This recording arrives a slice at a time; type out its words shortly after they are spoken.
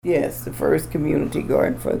Yes, the first community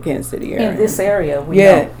garden for the Kansas City area. In this area, we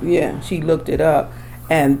know. Yeah, she looked it up.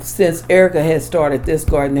 And since Erica has started this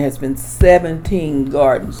garden, there has been 17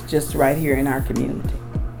 gardens just right here in our community.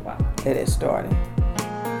 Wow. That has started.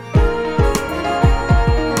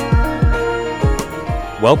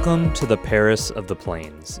 Welcome to the Paris of the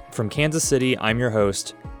Plains. From Kansas City, I'm your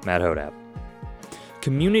host, Matt Hodap.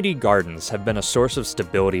 Community gardens have been a source of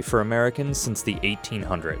stability for Americans since the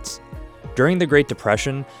 1800s. During the Great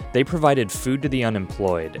Depression, they provided food to the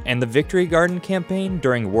unemployed, and the Victory Garden campaign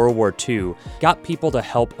during World War II got people to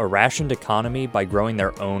help a rationed economy by growing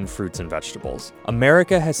their own fruits and vegetables.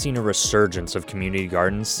 America has seen a resurgence of community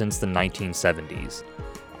gardens since the 1970s.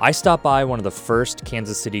 I stopped by one of the first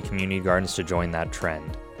Kansas City community gardens to join that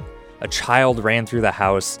trend. A child ran through the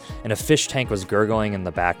house, and a fish tank was gurgling in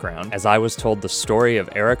the background as I was told the story of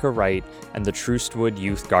Erica Wright and the Troostwood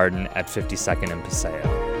Youth Garden at 52nd and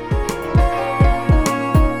Paseo.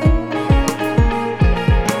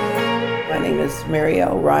 My name is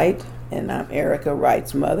Marielle Wright, and I'm Erica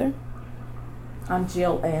Wright's mother. I'm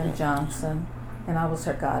Jill Ann Johnson, and I was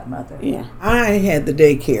her godmother. Yeah. I had the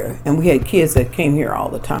daycare, and we had kids that came here all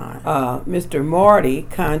the time. Mr. Marty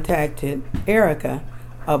contacted Erica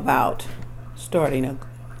about starting a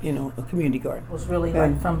community garden. It was really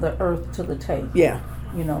like from the earth to the table. Yeah.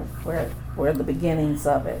 You know, where the beginnings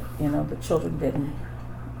of it. You know, the children didn't,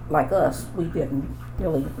 like us, we didn't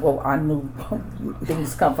really, well, I knew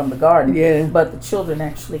things come from the garden. Yeah. But the children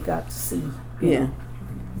actually got to see the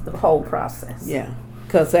whole process. Yeah.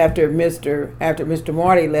 Because after Mr.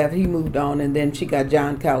 Marty left, he moved on, and then she got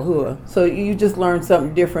John Calhoun. So you just learned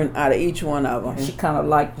something different out of each one of them. She kind of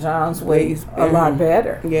liked John's ways a lot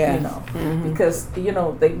better. Yeah. You know, because,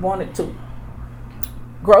 they wanted to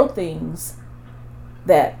grow things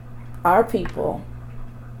that our people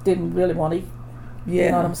didn't really want to eat. Yeah.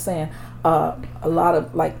 You know what I'm saying? A lot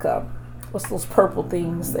of, like, what's those purple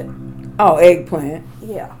things that... Oh, eggplant.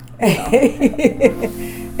 Yeah.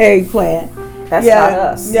 Eggplant. That's not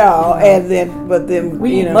us. No, but then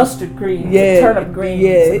we eat mustard greens, turnip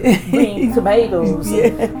greens, green tomatoes,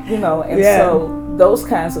 so those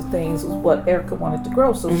kinds of things was what Erica wanted to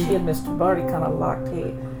grow. So she and Mr. Marty kind of locked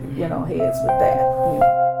heads with that.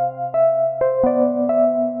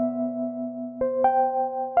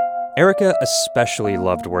 Erica especially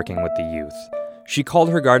loved working with the youth. She called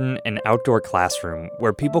her garden an outdoor classroom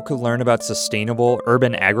where people could learn about sustainable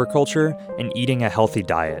urban agriculture and eating a healthy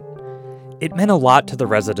diet. It meant a lot to the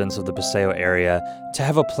residents of the Paseo area to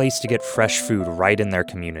have a place to get fresh food right in their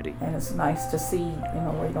community. And it's nice to see,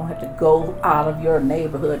 where you don't have to go out of your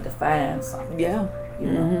neighborhood to find something. Yeah.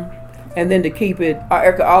 And then to keep it,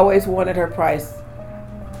 Erica always wanted her price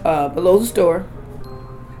below the store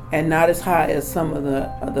and not as high as some of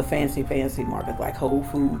the fancy markets like Whole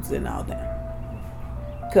Foods and all that.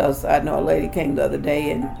 Because I know a lady came the other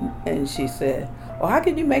day and she said, well, how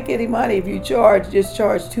can you make any money if you just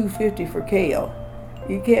charge $2.50 for kale?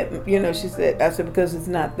 You can't, she said, I said, because it's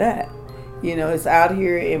not that. It's out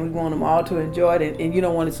here and we want them all to enjoy it, and you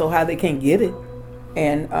don't want it so high they can't get it.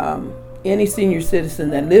 And any senior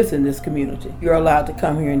citizen that lives in this community, you're allowed to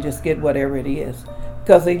come here and just get whatever it is.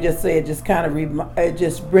 Because they just say it just kind of, it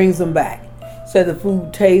just brings them back. So the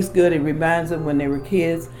food tastes good, it reminds them when they were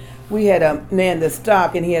kids. We had a man that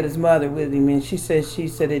stopped, and he had his mother with him, and she said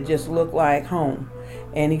it just looked like home.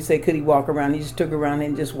 And he said, could he walk around? He just took her around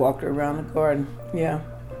and just walked her around the garden. Yeah.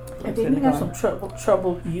 And then you have some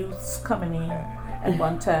troubled youths coming in at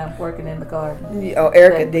one time working in the garden. Oh,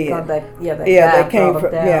 Erica did. They came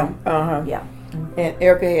from down. Yeah. And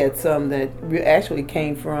Erica had some that actually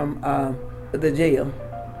came from the jail,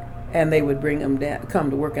 and they would bring them down, come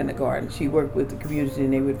to work in the garden. She worked with the community,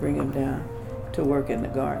 and they would bring them down to work in the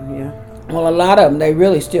garden. Yeah. Well, a lot of them, they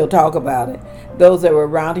really still talk about it. Those that were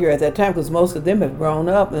around here at that time, because most of them have grown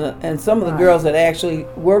up, and some of the girls that actually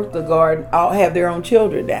worked the garden all have their own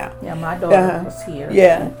children now. Yeah, my daughter was here.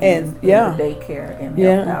 Yeah, in the daycare and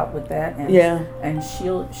helped out with that. And, and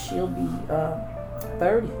she'll be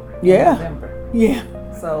 30 in November. Yeah.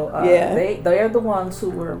 So they're the ones who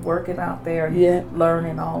were working out there and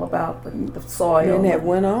learning all about the soil. And that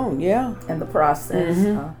went on, and the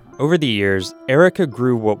process. Over the years, Erica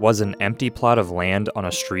grew what was an empty plot of land on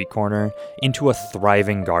a street corner into a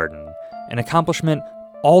thriving garden, an accomplishment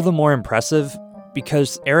all the more impressive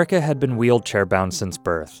because Erica had been wheelchair-bound since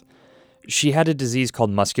birth. She had a disease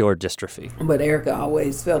called muscular dystrophy. But Erica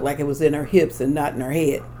always felt like it was in her hips and not in her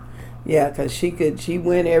head. Yeah, because she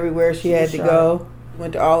went everywhere she had to go,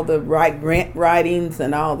 went to all the grant writings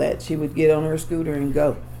and all that. She would get on her scooter and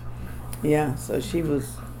go. Yeah, so she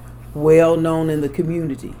was well known in the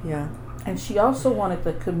community. Yeah. And she also wanted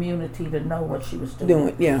the community to know what she was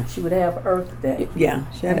doing. Yeah. She would have Earth Day. Yeah,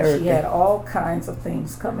 she had Earth Day. She had all kinds of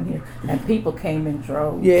things coming here, and people came in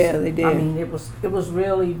droves. Yeah, they did. I mean, it was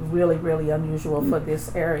really, really, really unusual for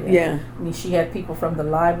this area. Yeah. I mean, she had people from the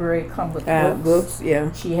library come with books.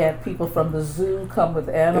 Yeah. She had people from the zoo come with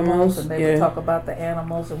animals, and they would talk about the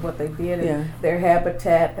animals and what they did and their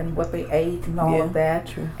habitat and what they ate and all of that.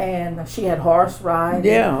 True. And she had horse riding.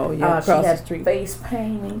 Yeah, she had the street. Face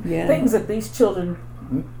painting. Yeah. Things that these children,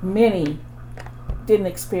 many, didn't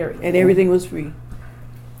experience. And everything was free.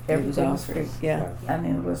 Everything was free. Yeah. And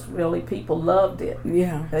it was really, people loved it.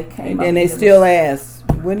 Yeah. They came and they still ask,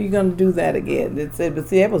 when are you going to do that again? It said, but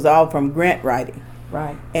see, it was all from grant writing.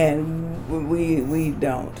 Right. And we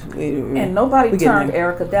don't. And nobody turned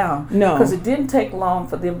Erica down. No. Because it didn't take long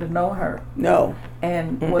for them to know her. No.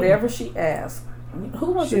 And whatever she asked,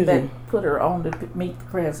 who was it that put her on to meet the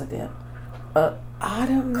president? I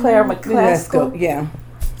don't know. Claire McCaskill. Yeah.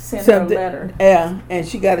 Sent her a letter. Yeah, and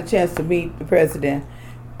she got a chance to meet the president.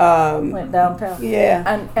 Went downtown.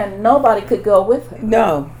 Yeah. And nobody could go with her.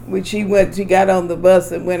 No. When she got on the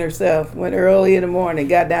bus and went herself, went early in the morning,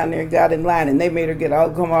 got down there and got in line, and they made her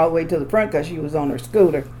come all the way to the front because she was on her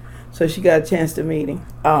scooter. So she got a chance to meet him.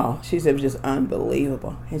 Oh, she said it was just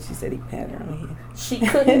unbelievable. And she said he patted her on the head. She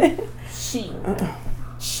couldn't.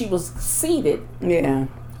 She was seated. Yeah.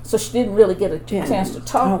 So she didn't really get a chance to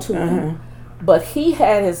talk to him. But he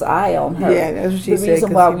had his eye on her. Yeah, that's what she said. The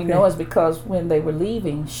reason why we know is because when they were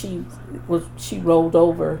leaving, she rolled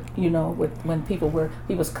over, when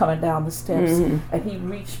he was coming down the steps, and he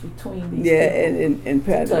reached between these people and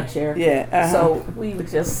to touch her. Yeah. So we were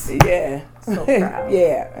just so proud.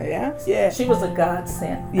 Yeah. She was a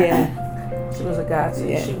godsend. Yeah. She was a godsend.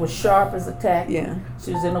 Yeah. She was sharp as a tack. Yeah.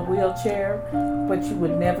 She was in a wheelchair, but you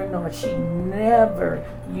would never know it. She never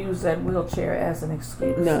used that wheelchair as an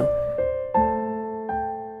excuse. No.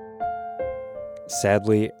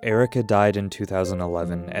 Sadly, Erica died in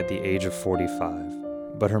 2011 at the age of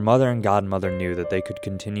 45, but her mother and godmother knew that they could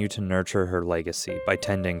continue to nurture her legacy by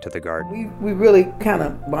tending to the garden. We really kind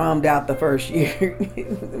of bombed out the first year,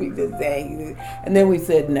 we just say, and then we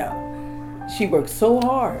said no. She worked so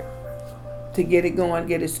hard to get it going,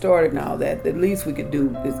 get it started and all that. The least we could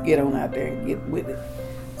do is get on out there and get with it.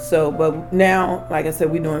 So, but now, like I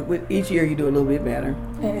said, each year you do a little bit better.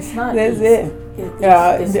 And it's not That's easy. it.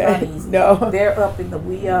 It's not easy. No. They're up in the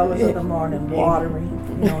wee hours of the morning watering,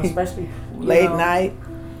 especially late night.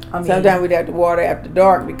 Sometimes we'd have to water after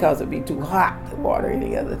dark because it'd be too hot to water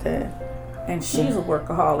any other time. And she's a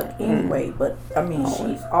workaholic anyway, but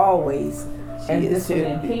she's always, and this one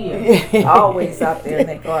in here, always out there in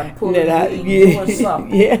that garden pulling weeds, doing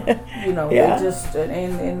something. They're just,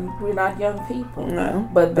 and we're not young people. No.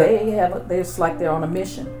 But it's like they're on a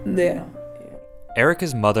mission. Yeah.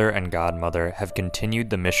 Erica's mother and godmother have continued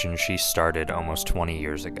the mission she started almost 20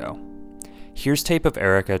 years ago. Here's tape of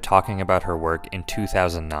Erica talking about her work in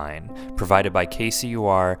 2009, provided by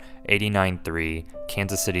KCUR 89.3,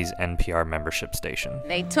 Kansas City's NPR membership station.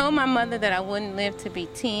 They told my mother that I wouldn't live to be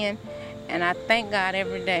 10, and I thank God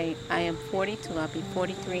every day. I am 42, I'll be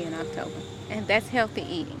 43 in October. And that's healthy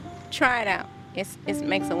eating. Try it out. It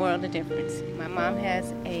makes a world of difference. My mom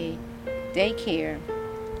has a daycare,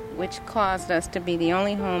 which caused us to be the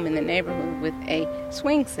only home in the neighborhood with a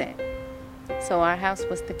swing set. So our house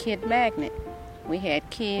was the kid magnet. We had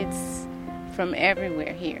kids from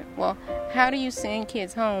everywhere here. Well, how do you send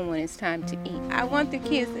kids home when it's time to eat? I want the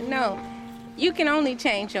kids to know you can only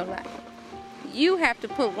change your life. You have to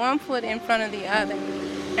put one foot in front of the other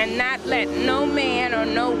and not let no man or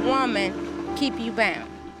no woman keep you bound.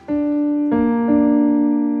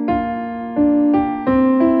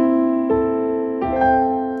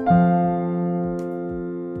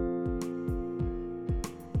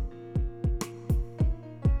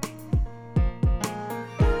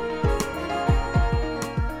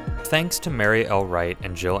 Thanks to Mary L. Wright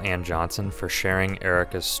and Jill Ann Johnson for sharing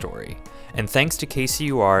Erica's story, and thanks to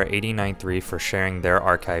KCUR 89.3 for sharing their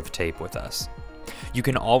archive tape with us. You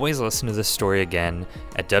can always listen to this story again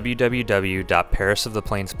at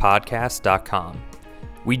www.parisoftheplainspodcast.com.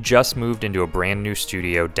 We just moved into a brand new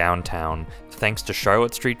studio downtown thanks to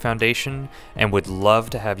Charlotte Street Foundation and would love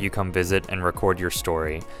to have you come visit and record your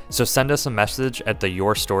story, so send us a message at the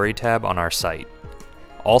Your Story tab on our site.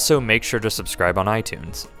 Also, make sure to subscribe on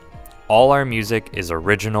iTunes. All our music is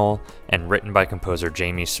original and written by composer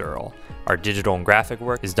Jamie Searle. Our digital and graphic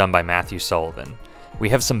work is done by Matthew Sullivan. We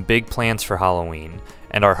have some big plans for Halloween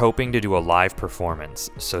and are hoping to do a live performance,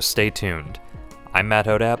 so stay tuned. I'm Matt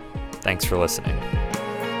Hodap. Thanks for listening.